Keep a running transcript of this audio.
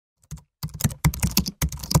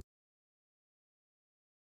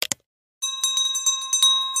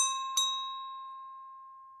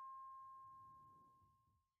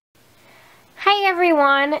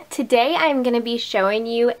everyone! Today I'm going to be showing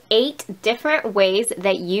you 8 different ways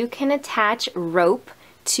that you can attach rope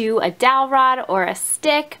to a dowel rod or a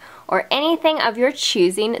stick or anything of your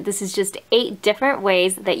choosing. This is just 8 different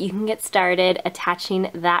ways that you can get started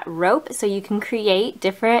attaching that rope so you can create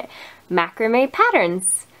different macrame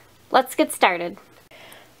patterns. Let's get started.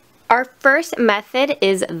 Our first method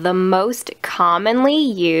is the most commonly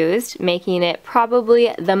used, making it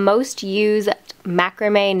probably the most used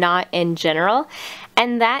macrame knot in general,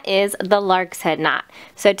 and that is the lark's head knot.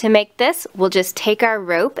 So to make this, we'll just take our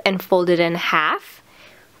rope and fold it in half.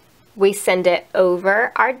 We send it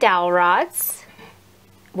over our dowel rods.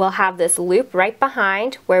 We'll have this loop right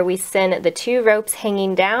behind where we send the 2 ropes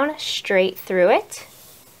hanging down straight through it.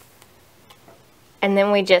 And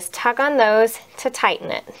then we just tug on those to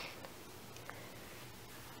tighten it.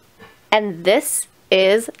 And this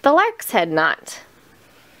is the lark's head knot.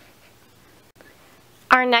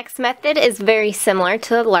 Our next method is very similar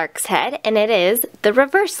to the lark's head, and it is the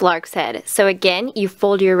reverse lark's head. So again, you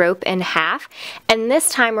fold your rope in half, and this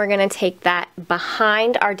time we're going to take that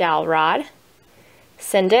behind our dowel rod,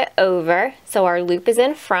 send it over so our loop is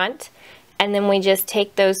in front, and then we just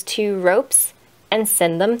take those 2 ropes and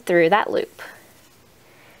send them through that loop.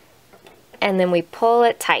 And then we pull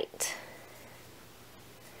it tight.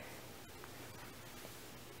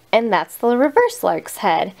 And that's the reverse lark's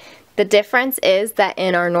head. The difference is that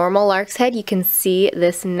in our normal lark's head you can see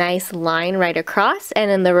this nice line right across,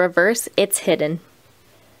 and in the reverse it's hidden.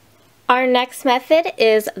 Our next method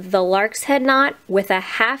is the lark's head knot with a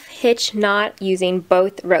half hitch knot using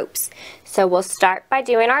both ropes. So we'll start by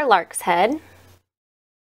doing our lark's head.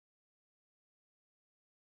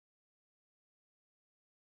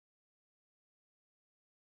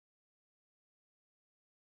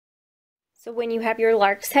 So when you have your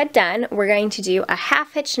lark's head done, we're going to do a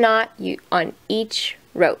half hitch knot on each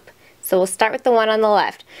rope. So we'll start with the one on the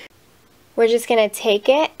left. We're just going to take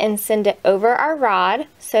it and send it over our rod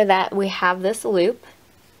so that we have this loop.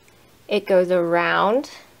 It goes around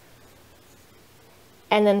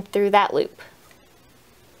and then through that loop.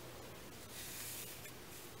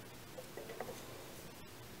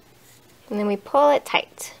 And then we pull it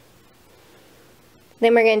tight.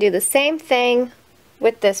 Then we're going to do the same thing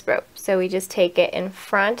with this rope. So we just take it in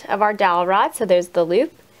front of our dowel rod, so there's the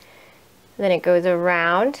loop, then it goes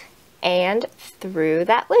around and through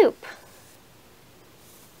that loop.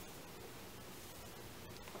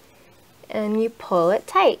 And you pull it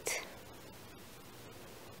tight.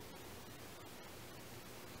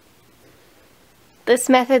 This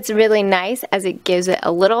method's really nice as it gives it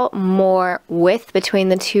a little more width between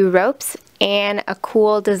the 2 ropes and a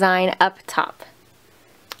cool design up top.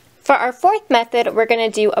 For our fourth method, we're going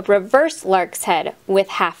to do a reverse lark's head with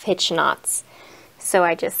half hitch knots. So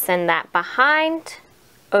I just send that behind,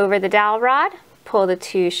 over the dowel rod, pull the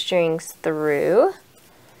 2 strings through,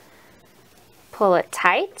 pull it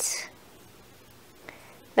tight.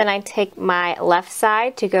 Then I take my left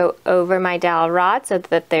side to go over my dowel rod so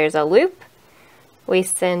that there's a loop. We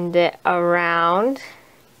send it around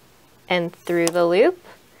and through the loop,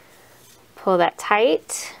 pull that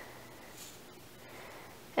tight.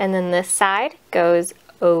 And then this side goes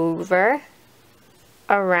over,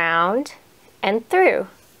 around, and through.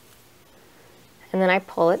 And then I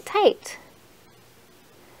pull it tight.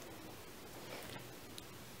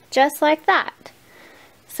 Just like that.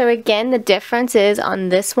 So again, the difference is on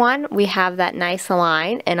this one, we have that nice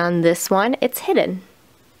line, and on this one, it's hidden.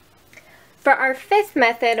 For our fifth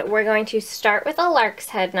method, we're going to start with a lark's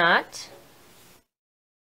head knot.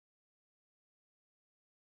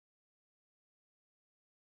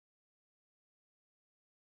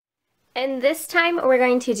 And this time we're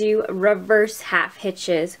going to do reverse half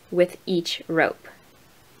hitches with each rope.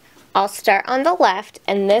 I'll start on the left,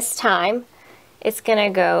 and this time it's going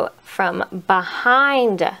to go from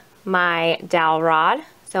behind my dowel rod.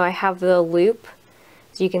 So I have the loop,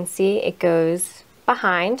 so you can see it goes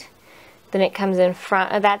behind. Then it comes in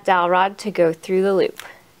front of that dowel rod to go through the loop.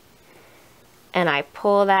 And I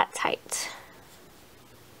pull that tight.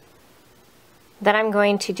 Then I'm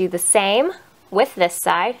going to do the same with this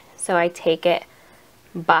side. So I take it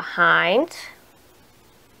behind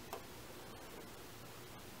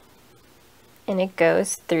and it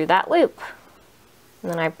goes through that loop.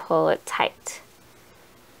 And then I pull it tight.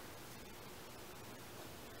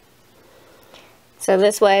 So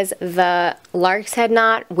this was the lark's head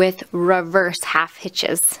knot with reverse half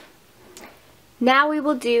hitches. Now we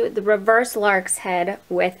will do the reverse lark's head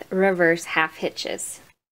with reverse half hitches.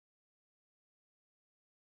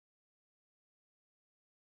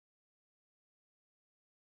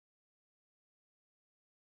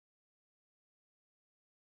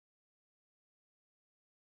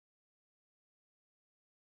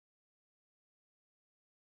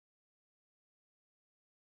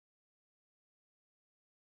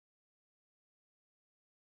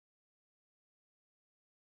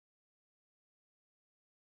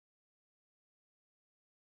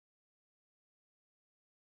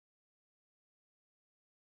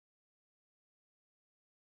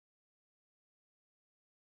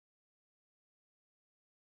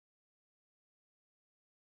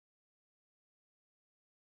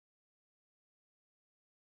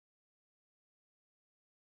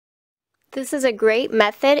 This is a great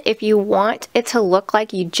method if you want it to look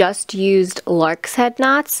like you just used lark's head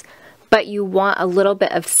knots, but you want a little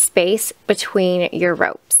bit of space between your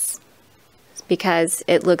ropes. Because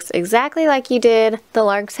it looks exactly like you did the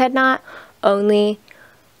lark's head knot, only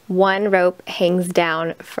one rope hangs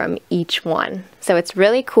down from each one. So it's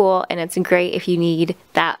really cool, and it's great if you need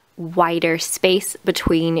that wider space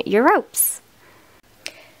between your ropes.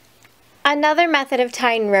 Another method of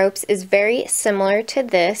tying ropes is very similar to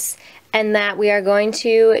this, and that we are going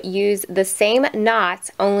to use the same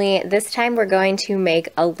knots, only this time we're going to make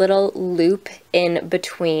a little loop in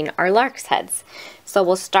between our lark's heads. So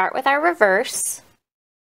we'll start with our reverse.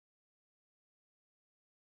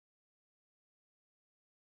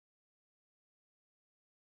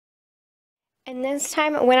 And this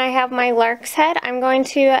time when I have my lark's head, I'm going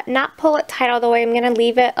to not pull it tight all the way. I'm going to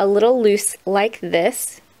leave it a little loose like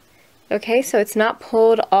this. Okay, so it's not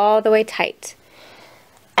pulled all the way tight.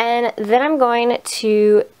 And then I'm going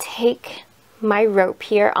to take my rope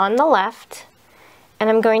here on the left, and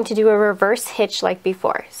I'm going to do a reverse hitch like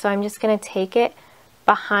before. So I'm just going to take it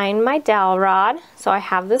behind my dowel rod, so I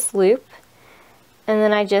have this loop, and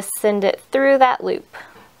then I just send it through that loop.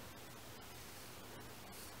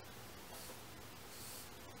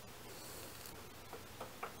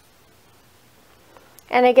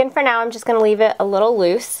 And again, for now, I'm just going to leave it a little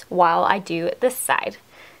loose while I do this side.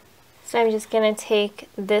 So I'm just going to take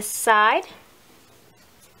this side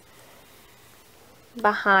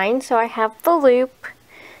behind, so I have the loop,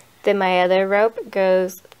 then my other rope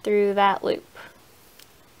goes through that loop.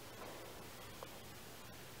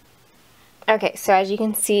 Okay, so as you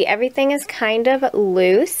can see, everything is kind of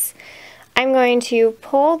loose. I'm going to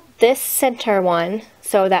pull this center one,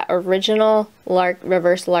 so that original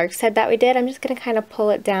reverse lark's head that we did, I'm just going to kind of pull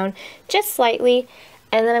it down just slightly,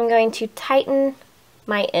 and then I'm going to tighten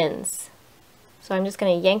my ends. So I'm just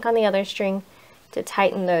going to yank on the other string to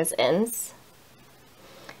tighten those ends.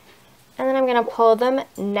 And then I'm going to pull them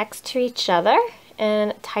next to each other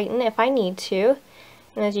and tighten if I need to.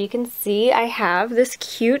 And as you can see, I have this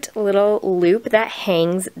cute little loop that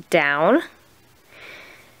hangs down.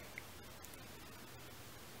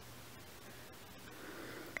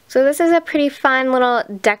 So this is a pretty fun little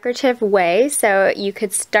decorative way, so you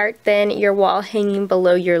could start then your wall hanging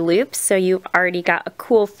below your loops, so you've already got a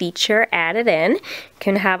cool feature added in. You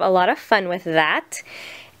can have a lot of fun with that.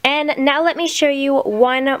 And now let me show you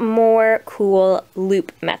one more cool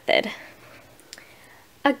loop method.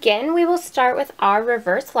 Again, we will start with our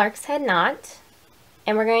reverse lark's head knot,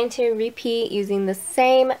 and we're going to repeat using the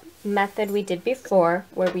same method we did before,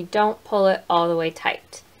 where we don't pull it all the way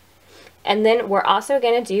tight. And then we're also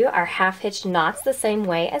going to do our half hitch knots the same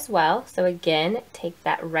way as well. So again, take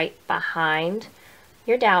that right behind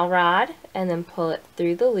your dowel rod and then pull it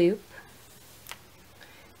through the loop.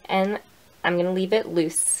 And I'm going to leave it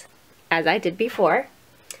loose as I did before.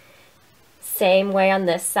 Same way on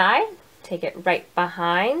this side. Take it right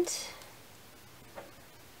behind.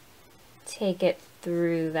 Take it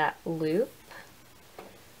through that loop.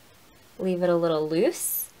 Leave it a little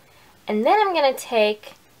loose. And then I'm going to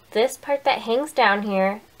take this part that hangs down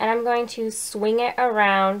here, and I'm going to swing it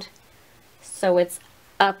around so it's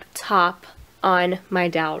up top on my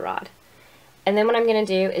dowel rod. And then what I'm going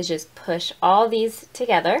to do is just push all these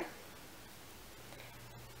together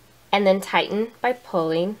and then tighten by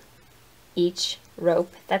pulling each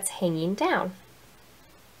rope that's hanging down.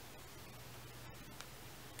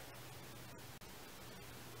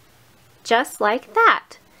 Just like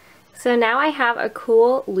that. So now I have a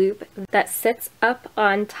cool loop that sits up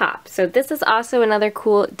on top. So this is also another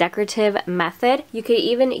cool decorative method. You could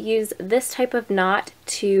even use this type of knot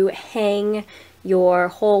to hang your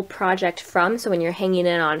whole project from. So when you're hanging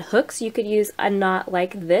it on hooks, you could use a knot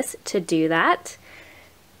like this to do that.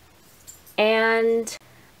 And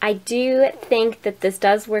I do think that this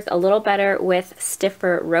does work a little better with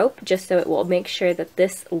stiffer rope, just so it will make sure that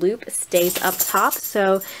this loop stays up top.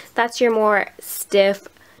 So that's your more stiff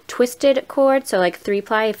twisted cord, so like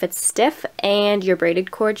 3-ply if it's stiff, and your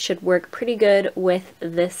braided cord should work pretty good with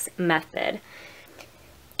this method.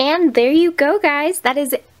 And there you go, guys. That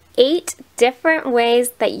is 8 different ways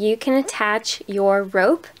that you can attach your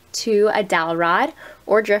rope to a dowel rod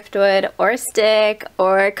or driftwood or a stick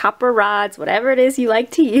or copper rods, whatever it is you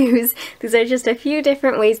like to use. These are just a few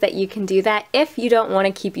different ways that you can do that if you don't want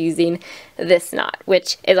to keep using this knot,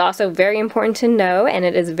 which is also very important to know, and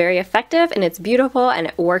it is very effective and it's beautiful and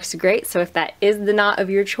it works great. So if that is the knot of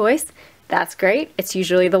your choice, that's great. It's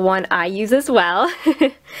usually the one I use as well.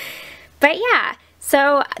 But yeah,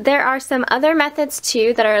 So there are some other methods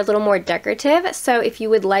too that are a little more decorative, so if you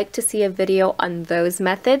would like to see a video on those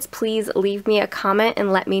methods, please leave me a comment and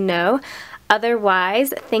let me know.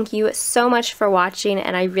 Otherwise, thank you so much for watching,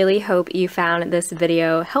 and I really hope you found this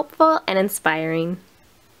video helpful and inspiring.